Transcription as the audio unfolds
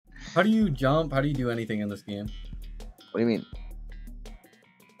How do you jump? How do you do anything in this game? What do you mean?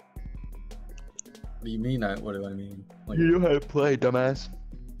 What do you mean? What do I mean? Like, You know how to play, dumbass.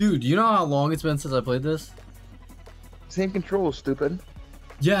 dude, do you know how long it's been since I played this? Same controls, stupid.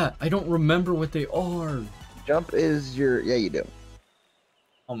 Yeah, I don't remember what they are. Jump is your... Yeah, you do.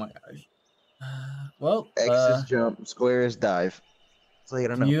 Oh my gosh. Well, X is jump, square is dive. So you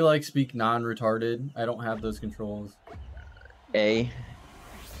don't can know. you like speak non-retarded? I don't have those controls. A.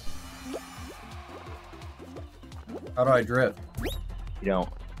 How do I drift? You don't.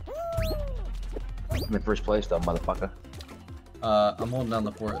 I'm in first place though, motherfucker. I'm holding down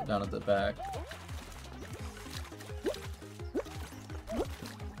the fort down at the back.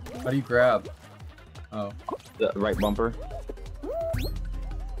 How do you grab? Oh. The right bumper.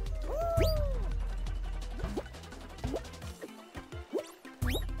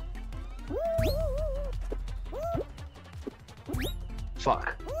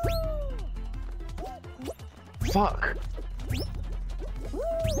 Fuck. Fuck.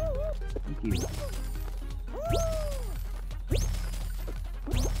 Thank you.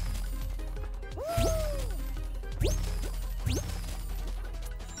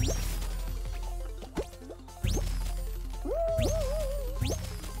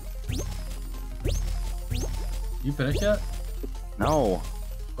 You finished yet? No.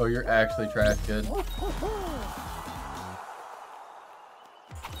 Oh, you're actually trash good.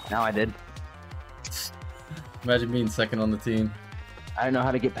 Now I did. Imagine being second on the team. I don't know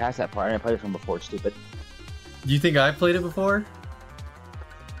how to get past that part. I didn't play this one before, stupid. Do you think I played it before?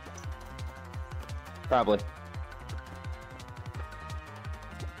 Probably.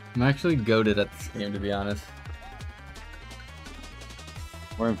 I'm actually goated at this game, to be honest.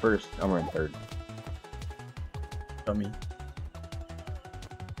 We're in first. Oh, we're in third. Dummy.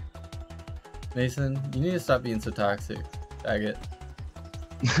 Mason, you need to stop being so toxic. Faggot.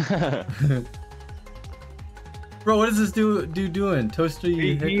 Bro, what is this dude doing? Toasty Who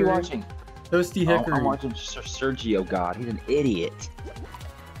Hickory? are you watching? Toasty Hickory. I'm watching Sergio. God, he's an idiot.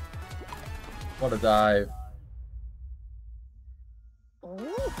 What a dive.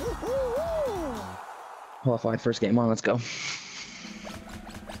 Qualified first game on. Let's go.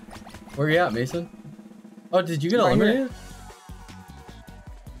 Where you at, Mason? Oh, did you get Right eliminated?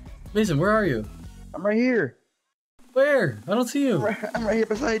 Mason, where are you? I'm right here. Where? I don't see you. I'm right here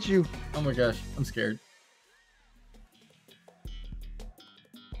beside you. Oh my gosh, I'm scared.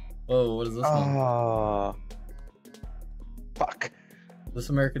 Whoa, what is this one? Oh. Fuck. This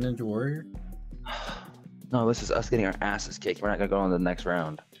American Ninja Warrior? No, this is us getting our asses kicked. We're not gonna go on to the next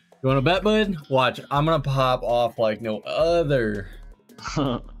round. You wanna bet, bud? Watch, I'm gonna pop off like no other.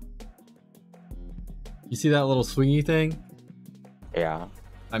 You see that little swingy thing? Yeah.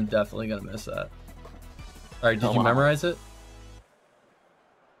 I'm definitely gonna miss that. Alright, did Come you on. memorize it?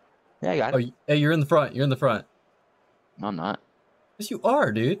 Yeah, I got Oh, it. hey, you're in the front. You're in the front. No, I'm not. Yes, you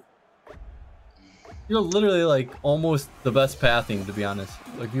are, dude. You're literally like almost the best pathing, to be honest.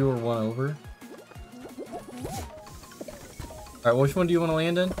 Like you were one over. Alright, which one do you want to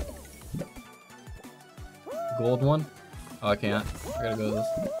land in? Gold one? Oh, I can't. I gotta go this.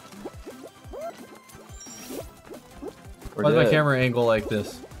 Why is my camera angle like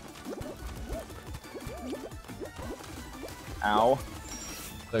this? Ow.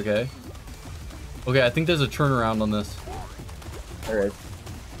 Okay. Okay, I think there's a turnaround on this. There is.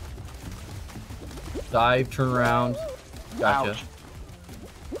 Dive, turn around. Gotcha. Ouch.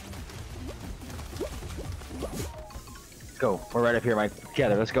 Let's go. We're right up here, Mike.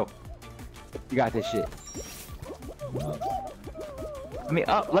 Together. Let's go. You got this shit. Let me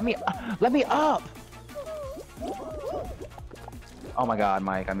up. Let me up. Oh my god,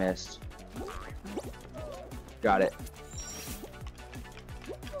 Mike, I missed. Got it.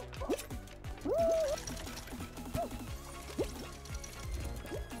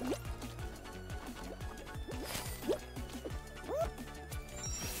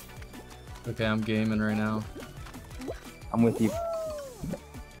 Okay, I'm gaming right now. I'm with you.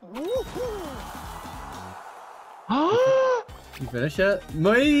 You finished yet?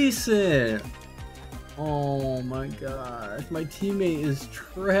 Mason! Oh my gosh, my teammate is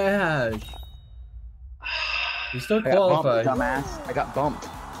trash. You still qualified. Dumbass. I got bumped.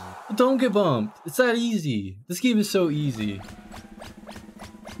 Don't get bumped. It's that easy. This game is so easy.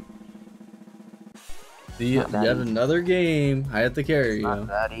 See, yet another game. I have to carry you. Not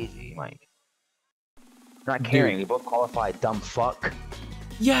that easy, Mike. Not carrying. We both qualified, dumb fuck.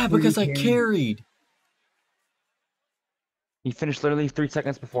 Yeah, because I carried. You finished literally 3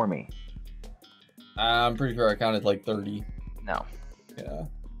 seconds before me. I'm pretty sure I counted like 30. No. Yeah.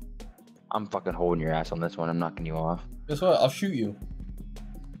 I'm fucking holding your ass on this one. I'm knocking you off. Guess what? I'll shoot you.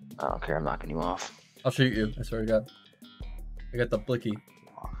 I don't care. I'm knocking you off. I'll shoot you. I swear to God. I got the blicky.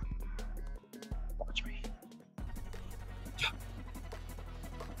 Watch me.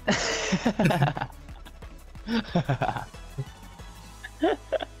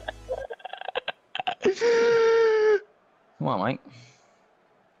 Come on, Mike.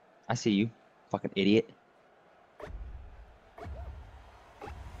 I see you, fucking idiot.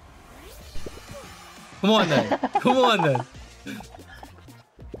 Come on then. Come on then.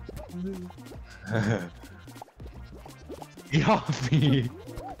 Get off me.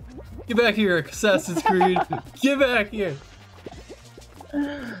 Get back here, Assassin's Creed. Get back here.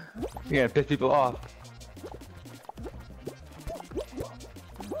 You're gonna piss people off.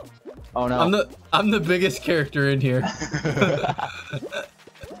 Oh no. I'm the biggest character in here.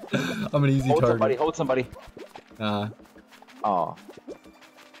 I'm an easy hold target. somebody, hold somebody. Nah. Oh.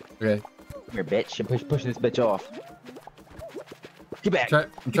 Okay. Come here, bitch. I'm pushing this bitch off. Get back.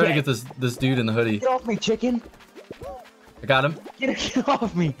 I'm trying to get this dude in the hoodie. Get off me, chicken. I got him. Get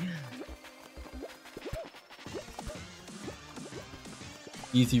off me.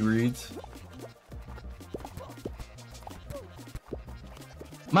 Easy reads.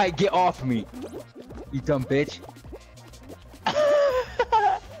 Mike, get off me. You dumb bitch.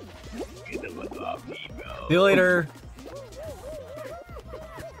 Get the fuck off me, bro. See you later.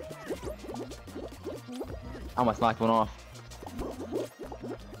 I almost knocked one off.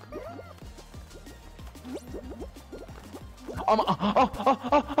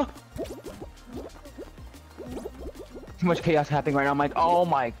 Oh. Too much chaos happening right now, Mike. Oh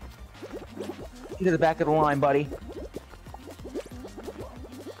my. Get to the back of the line, buddy.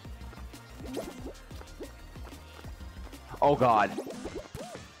 Oh god.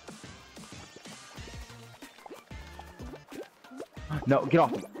 No, get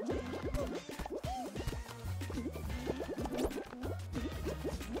off me.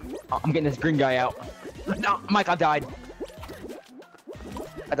 I'm getting this green guy out. No, Mike, I died.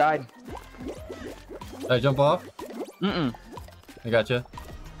 I died. Did I jump off? Mm-mm. I gotcha.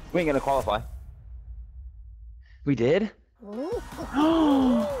 We ain't gonna qualify. We did?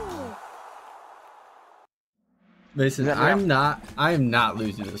 Mason, I'm not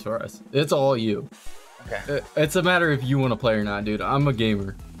losing this for us. It's all you. Okay. It's a matter if you want to play or not, dude. I'm a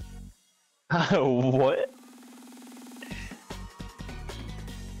gamer. What?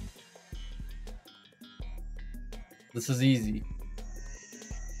 This is easy.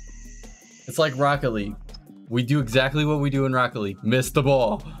 It's like Rocket League. We do exactly what we do in Rocket League. Miss the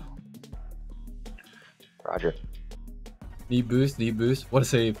ball. Roger. Need boost, need boost. What a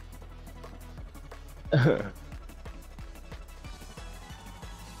save.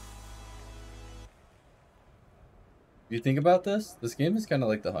 You think about this? This game is kind of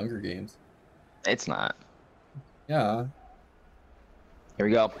like the Hunger Games. It's not. Yeah. Here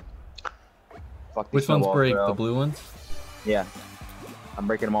we go. Fuck these Which ones snowballs, break? bro. The blue ones? Yeah. I'm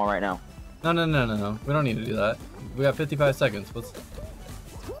breaking them all right now. No. We don't need to do that. We got 55 seconds. Let's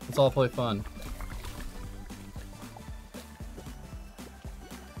all play fun.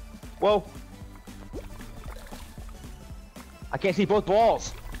 Whoa. I can't see both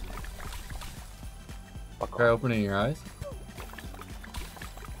balls. Fuck Try off. opening your eyes.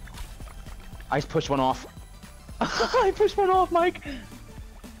 I just pushed one off. I pushed one off, Mike.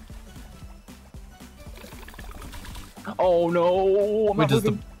 Oh no. I'm Wait, not does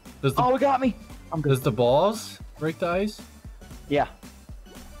moving. the Oh, it got me. I'm good. does the balls break the ice? Yeah.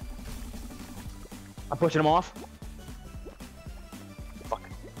 I'm pushing them off.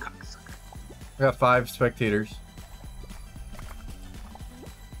 Fucking cocksucker. We got 5 spectators.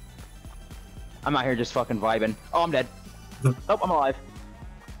 I'm out here just fucking vibing. Oh, I'm dead. Oh, I'm alive.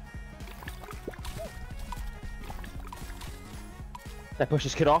 Did I push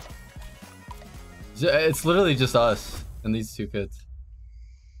this kid off? It's literally just us and these 2 kids.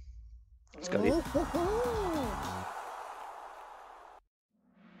 Let's go, dude.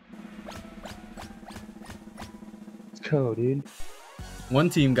 Let's go, dude. One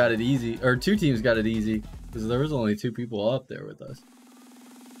team got it easy, or 2 teams got it easy, because there was only 2 people up there with us.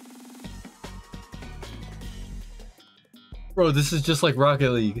 Bro, this is just like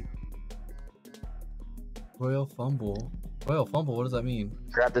Rocket League. Royal fumble. Royal fumble, what does that mean?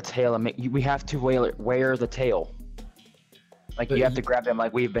 Grab the tail and make. We have to wear the tail. Like, But you have to grab him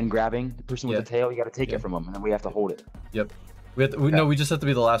like we've been grabbing the person with the tail. You got to take it from him, and then we have to hold it. Yep. No, we just have to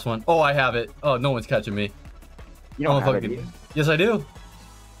be the last one. Oh, I have it. Oh, no one's catching me. You don't have it, fucking- do you? Yes, I do.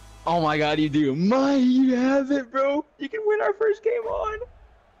 Oh my god, you do. Mike, you have it, bro. You can win our first game on.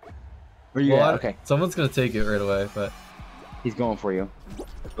 Where you at? Okay. Someone's gonna take it right away, but He's going for you.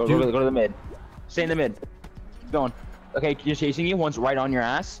 Go Dude. to the mid. Stay in the mid. Keep going. Okay, he's chasing you. One's right on your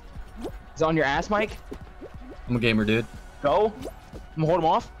ass. He's on your ass, Mike. I'm a gamer, dude. Go. I'm holding him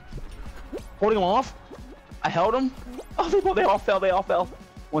off. Holding him off. I held him. Oh, they all fell. They all fell.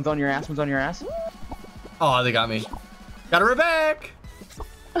 One's on your ass. One's on your ass. Oh, they got me. Got it right back.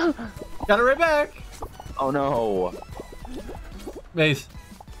 Got it right back. Oh no. Mace.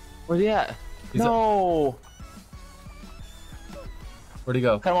 Where's he at? No. Where'd he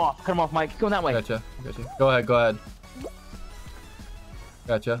go? Cut him off. Cut him off, Mike. Going that way. Gotcha. Gotcha. Go ahead. Go ahead.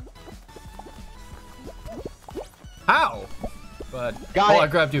 Gotcha. How? Go ahead. Got it. I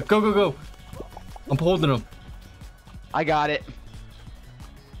grabbed you. Go, go, go. I'm holding him. I got it.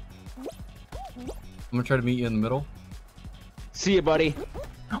 I'm gonna try to meet you in the middle. See you, buddy.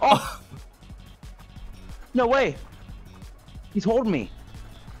 Oh! No way. He's holding me.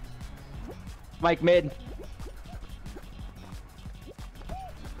 Mike, mid.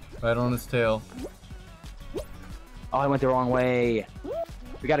 Right on his tail. Oh, I went the wrong way.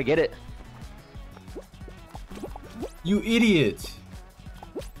 We gotta get it. You idiot.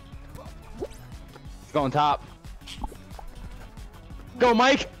 He's going top. Go,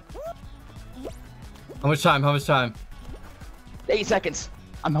 Mike. How much time? How much time? 8 seconds.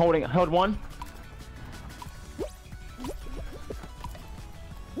 I'm holding. Held one.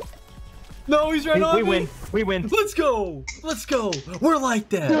 No, he's right on We me. win. We win. Let's go. Let's go. We're like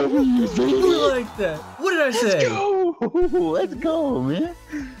that. We're like that. What did I say? Let's go, man.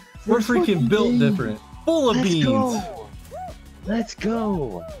 We're freaking built different. Full of beans. Go. Let's go.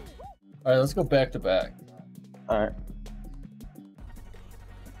 All right, let's go back to back. All right.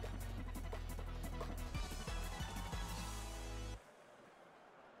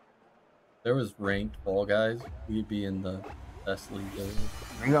 There was ranked Fall Guys, we'd be in the best league ever.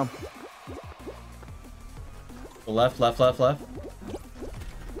 Here you go. Go left, left, left, left.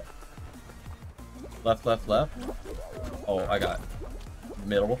 Left, left, left. Oh, I got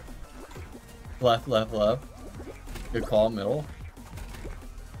middle. Left, left, left. Good call, middle.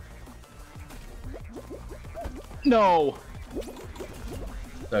 No.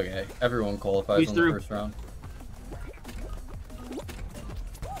 It's okay. Everyone qualifies on the first round.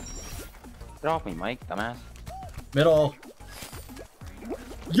 Get off me, Mike, dumbass. Middle.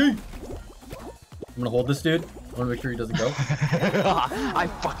 Yeet. I'm gonna hold this dude. I wanna make sure he doesn't go. I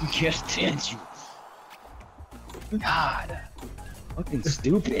fucking can't stand you. God. Fucking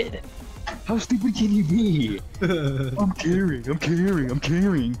stupid. How stupid can you be? I'm carrying.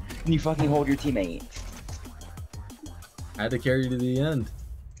 And you fucking hold your teammate. I had to carry you to the end.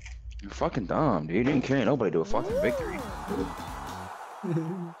 You're fucking dumb, dude. You didn't carry nobody to a fucking victory.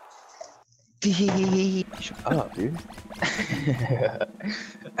 Shut up, dude.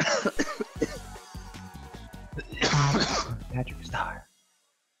 Patrick Star.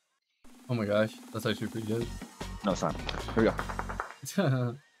 Oh my gosh, that's actually pretty good. No, it's not. Here we go.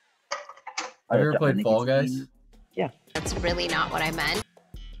 Have you ever played Fall Guys? Yeah. That's really not what I meant.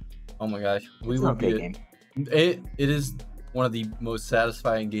 Oh my gosh, we It's would not a be. big game. It is one of the most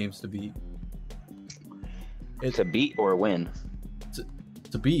satisfying games to beat. It's a beat or a win.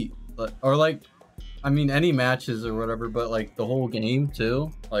 To beat, or like, I mean, any matches or whatever, but like the whole game too.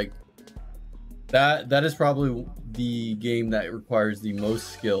 Like that is probably the game that requires the most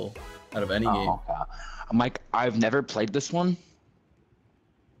skill out of any game. God. Mike, I've never played this one.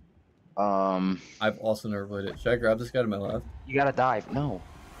 I've also never played it. Should I grab this guy to my left? You gotta dive. No.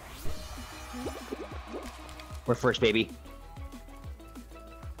 We're first, baby.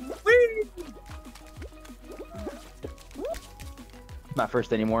 Whee! Not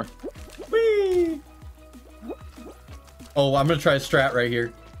first anymore. Whee! Oh, I'm gonna try a strat right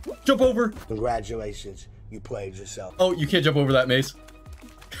here. Jump over. Congratulations, you played yourself. Oh, you can't jump over that, Mace.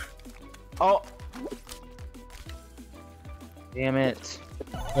 Oh. Damn it.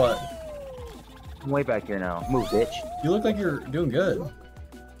 What? I'm way back here now. Move, bitch. You look like you're doing good.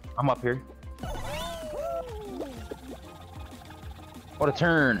 I'm up here. What a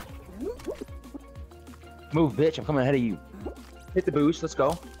turn. Move, bitch. I'm coming ahead of you. Hit the boost. Let's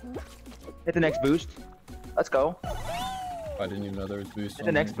go. Hit the next boost. Let's go. I didn't even know there was boost. Hit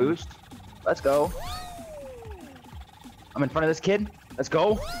the next boost. Let's go. I'm in front of this kid. Let's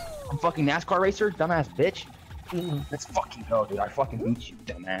go. I'm fucking NASCAR racer. Dumbass bitch. Let's fucking go, dude. I fucking beat you,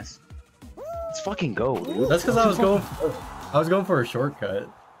 dumbass. Let's fucking go, dude. That's because I was going for a shortcut.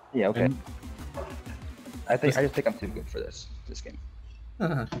 Yeah, okay. And I just think I'm too good for this game.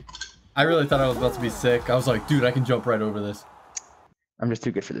 I really thought I was about to be sick. I was like, dude, I can jump right over this. I'm just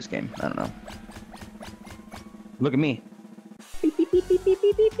too good for this game. I don't know. Look at me.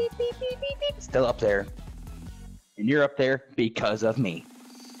 Still up there. And you're up there because of me.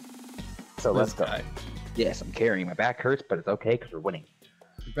 So let's go. Yes, I'm carrying. My back hurts, but it's okay because we're winning.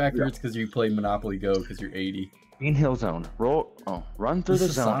 Your back hurts because you play Monopoly Go because you're 80. Green Hill Zone. Roll. Oh, run through This the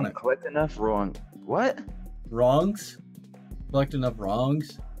is zone. Sonic. And collect enough wrong. What? Wrongs? Collect enough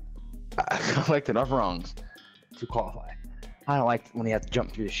wrongs? Collect enough wrongs to qualify. I don't like when you have to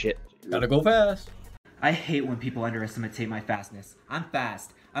jump through the shit. Gotta go fast. I hate when people underestimate my fastness. I'm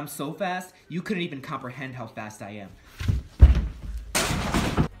fast. I'm so fast, you couldn't even comprehend how fast I am.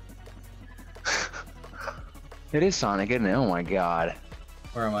 It is Sonic, isn't it? Oh my god.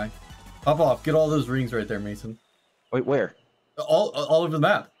 Where am I? Hop off. Get all those rings right there, Mason. Wait, where? All over the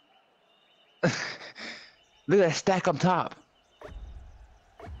map. Look at that stack on top.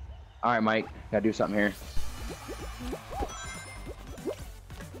 Alright, Mike. Gotta do something here.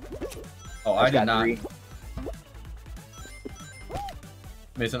 Oh, I did got not. 3.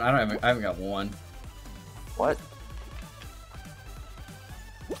 Mason, I haven't got one. What?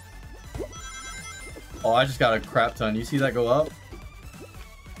 Oh, I just got a crap ton. You see that go up?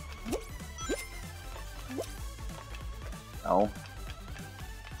 No.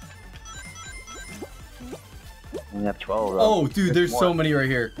 We have 12 though. Oh, dude, there's so many right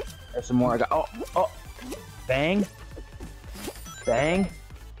here. There's some more. I got. Oh. Bang. Bang.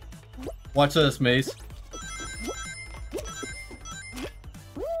 Watch this, Mace.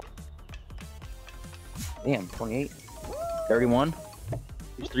 Damn, 28. 31.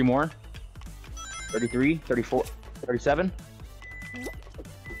 There's 3 more. 33, 34, 37.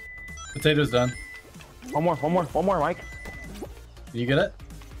 Potato's done. One more, Mike. Can you get it?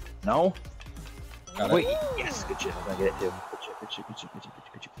 No. Got it. Wait, yes, good shit. I'm gonna get it too. Good shit.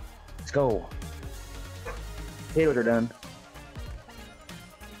 Let's go. Potatoes are done.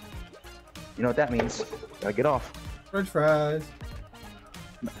 You know what that means? Gotta get off. French fries.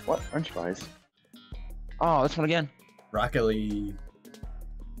 What? French fries? Oh, this one again. Rocket League.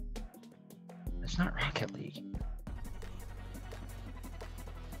 It's not Rocket League.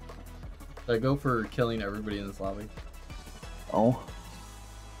 Should I go for killing everybody in this lobby? Oh.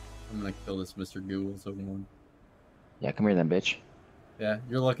 I'm gonna kill this Mr. Google so one. Yeah, come here then, bitch. Yeah,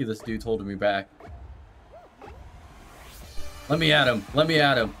 you're lucky this dude's holding me back. Let me at him. Let me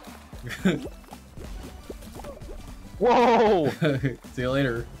at him. Whoa! See you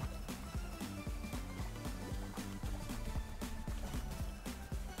later.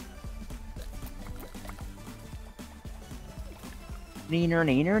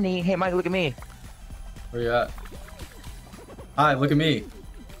 Neener. Hey, Mike, look at me. Where you at? Hi, look at me.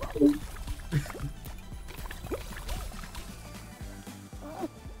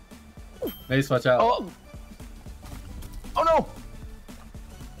 Mace, watch out. Oh! Oh no!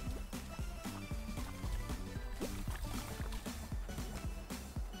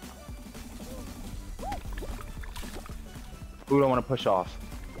 Who do I want to push off?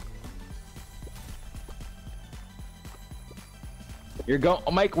 You're going.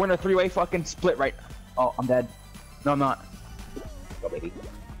 Oh, Mike, we're in a 3-way fucking split right. Oh, I'm dead. No, I'm not. Go, baby.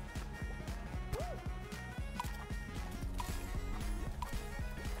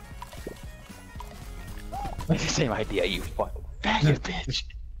 It's the same idea, you fucking faggot bitch.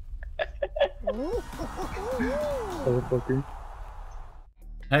 Motherfucker.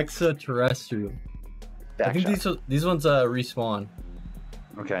 Extraterrestrial. I think these ones respawn.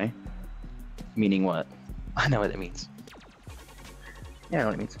 Okay. Meaning what? I know what that means. Yeah, I know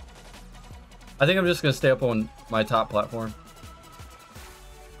what it means. I think I'm just gonna stay up on my top platform.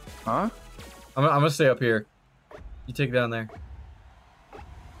 Huh? I'm gonna stay up here. You take it down there.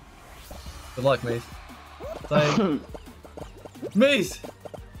 Good luck, Mace. It's like... Mace!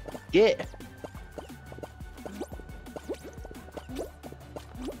 Get!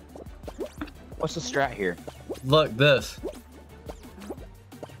 What's the strat here? Look, this.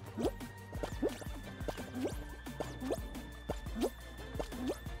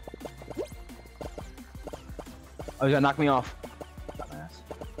 Oh, he's gonna knock me off. Dumbass.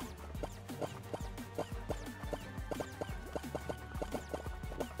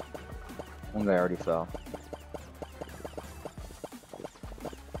 One guy already fell.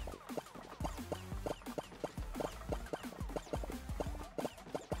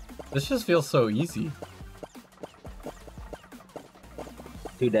 This just feels so easy.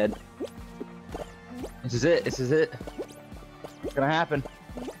 2 dead. This is it. This is it. It's gonna happen.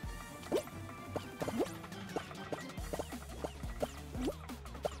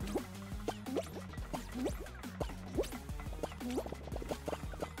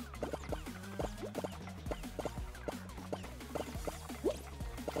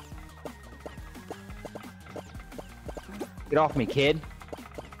 Get off me, kid.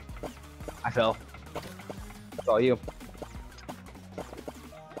 I fell. It's all you.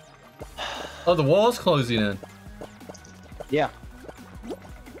 Oh, the wall's closing in. Yeah.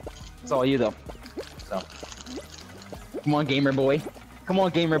 It's all you though. So. Come on, gamer boy. Come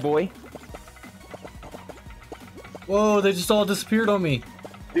on, gamer boy. Whoa, they just all disappeared on me.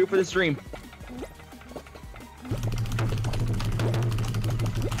 Do it for the stream.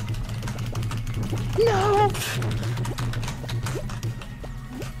 No!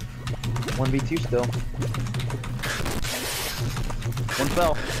 1v2 still. One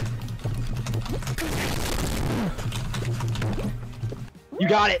fell. You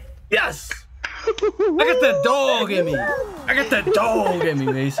got it! Yes! I got that dog in me. I got that dog in me,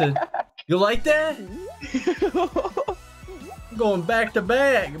 Mason. You like that? I'm going back to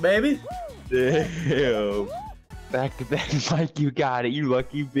back, baby. Damn. Back to back, Mike, you got it. You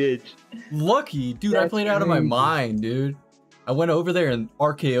lucky bitch. Lucky? Dude, I played out of my mind, dude. I went over there and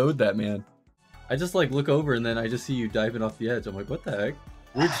RKO'd that man. I just like look over and then I just see you diving off the edge. I'm like, what the heck?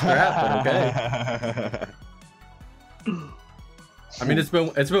 Weird strap, but okay. I mean, it's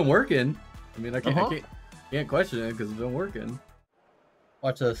been working. I mean, I can't question it because it's been working.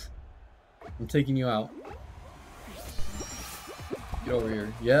 Watch this. I'm taking you out. Get over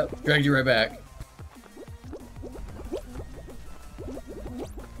here. Yep, dragged you right back.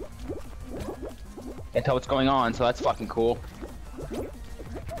 Can't tell what's going on, so that's fucking cool.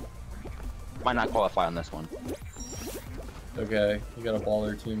 Might not qualify on this one. Okay, you got a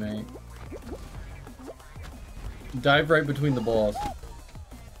baller teammate. Dive right between the balls.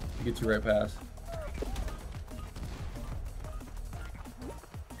 He gets you right past.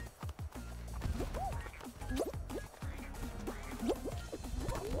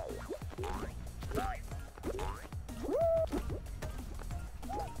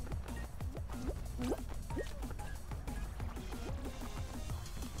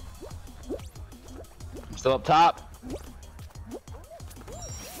 I'm still up top.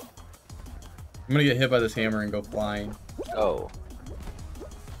 I'm gonna get hit by this hammer and go flying. Oh.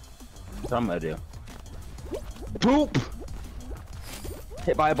 That's what I'm gonna do. Boop!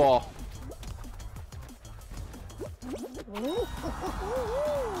 Hit by a ball.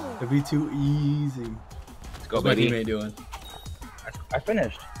 It'd be too easy. Let's go, What's my baby. teammate doing? I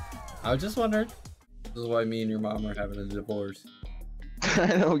finished. I was just wondering. This is why me and your mom are having a divorce. I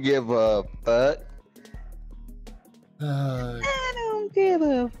don't give a fuck. I don't give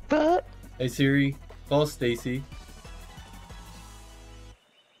a fuck. Hey Siri, call Stacy.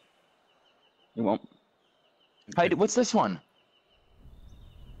 You won't. What's this one?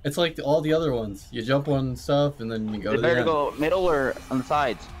 It's like all the other ones. You jump on stuff and then you go to the Better end. go middle or on the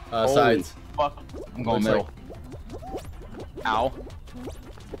sides? Sides. Fuck. I'm going Looks middle. Ow.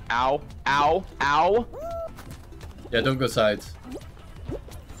 Ow. Ow. Ow. Yeah, don't go sides.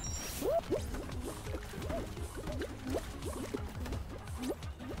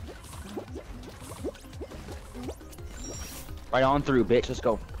 Right on through, bitch. Let's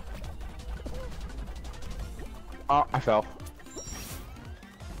go. Oh, I fell.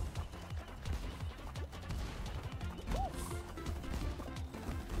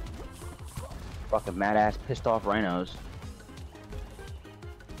 Fucking mad ass, pissed off rhinos.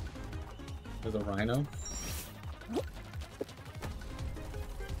 There's a rhino.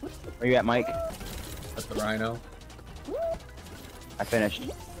 Where you at, Mike? That's the rhino. I finished.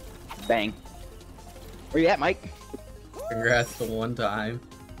 Bang. Where you at, Mike? Congrats the one time.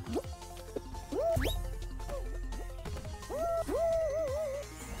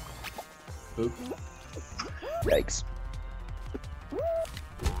 Oop. Yikes.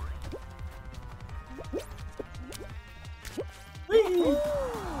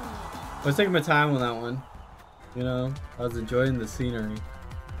 I was taking my time on that one. You know, I was enjoying the scenery.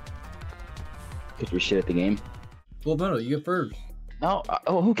 Get your shit at the game. Well, no, you get first. No,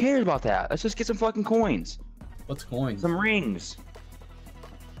 oh, who cares about that? Let's just get some fucking coins. What's coins? Some rings.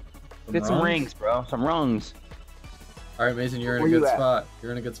 Some Some rungs? rings, bro. Some rungs. All right, Mason, you're in Where a you good at? spot.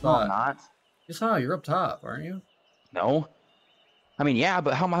 You're in a good No, spot. I'm not. Yes, no, you're up top, aren't you? No. I mean, yeah,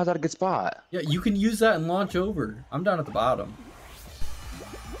 but how's that a good spot? Yeah, you can use that and launch over. I'm down at the bottom.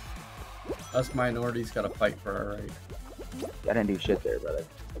 Us minorities gotta fight for our right. I didn't do shit there, brother.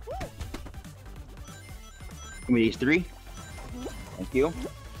 Give me these three. Thank you.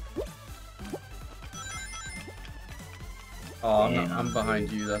 Oh, Damn. I'm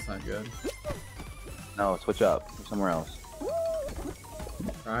behind you. That's not good. No, switch up. Go somewhere else.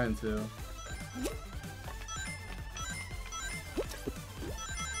 Trying to.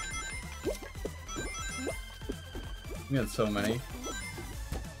 You got so many.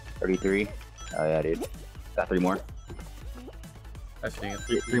 33. Oh yeah, dude. Got three more. Actually,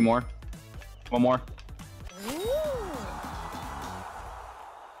 Three more. One more.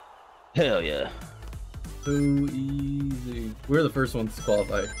 Hell yeah. Too easy. We're the first ones to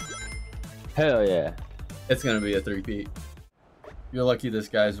qualify. Hell yeah. It's gonna be a 3-peat. You're lucky this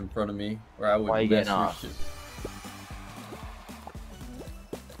guy's in front of me, or I would Why you mess getting your off? shit.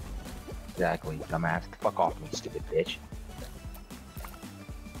 Exactly, dumbass. Fuck off me, stupid bitch.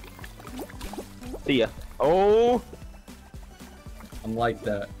 See ya. Oh! I'm like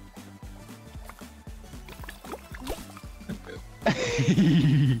that.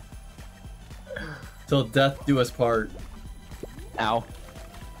 Till death do us part. Ow.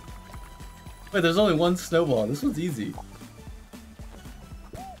 Wait, there's only one snowball. This one's easy.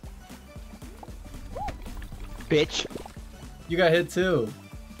 Bitch. You got hit too.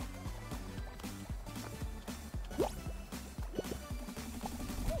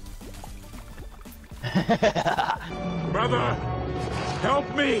 Brother,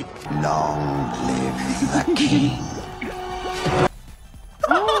 help me! Long live the king.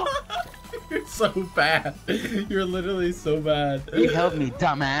 You're so bad. You're literally so bad. You helped me,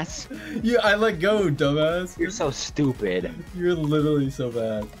 dumbass. I let go, dumbass. You're so stupid. You're literally so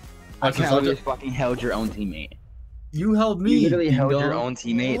bad. I Watch this, can't watch believe it. you fucking held your own teammate. You held me. You literally held ding-dong. your own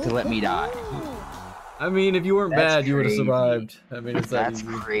teammate to let me die. I mean, if you weren't That's bad, you would have crazy. survived. I mean, it's that That's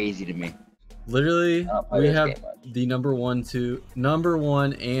easy. crazy to me. Literally, I don't play we this have game much. the number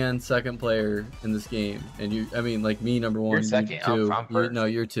one and second player in this game, and you. I mean, like me, number one. You're you second, two. I'm first. No,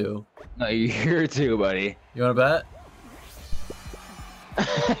 you're two. No, you're too, buddy. You want to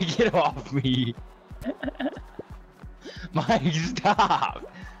bet? Get off me. Mike, stop.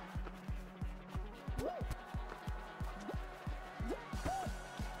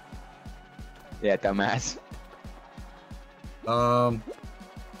 Yeah, dumbass.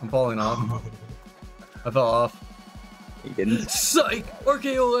 I'm falling off. I fell off. You didn't. Psych!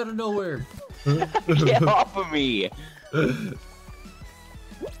 RKO out of nowhere. Get off of me.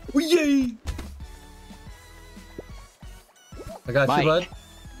 Yay! I got Mike. you,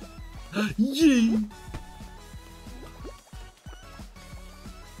 bud. Yay!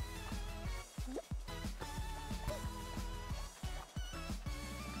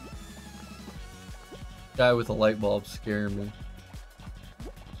 Guy with a light bulb scaring me.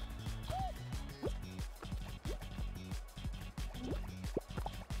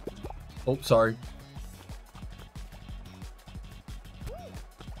 Oh, sorry.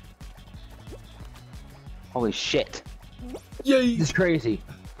 Holy shit. Yay! This is crazy.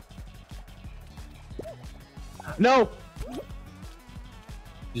 No!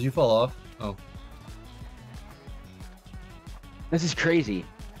 Did you fall off? Oh. This is crazy.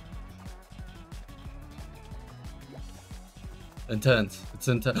 Intense. It's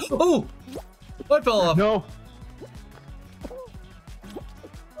intense. Oh! I fell off. No!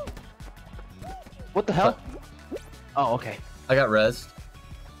 What the hell? Oh, okay. I got rezzed.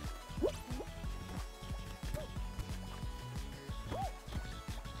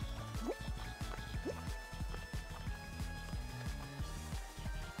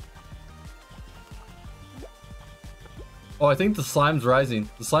 Oh, I think the slime's rising.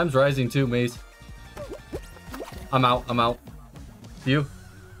 The slime's rising too, Maze. I'm out. I'm out. You?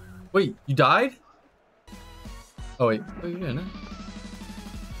 Wait, you died? Oh, wait. Oh, you didn't.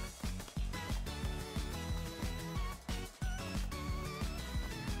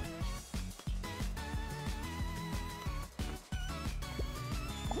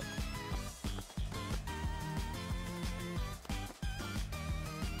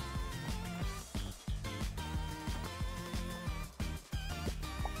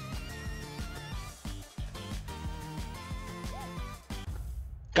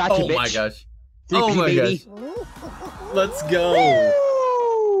 Gotcha, Oh bitch. my gosh. 3P, Oh my baby. gosh. Let's go.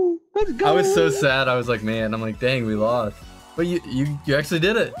 Woo! Let's go. I was so sad. I was like, man, I'm like, dang, we lost. But you actually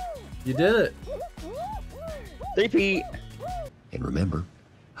did it. You did it. 3P. And remember,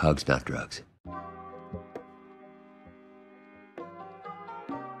 hugs not drugs.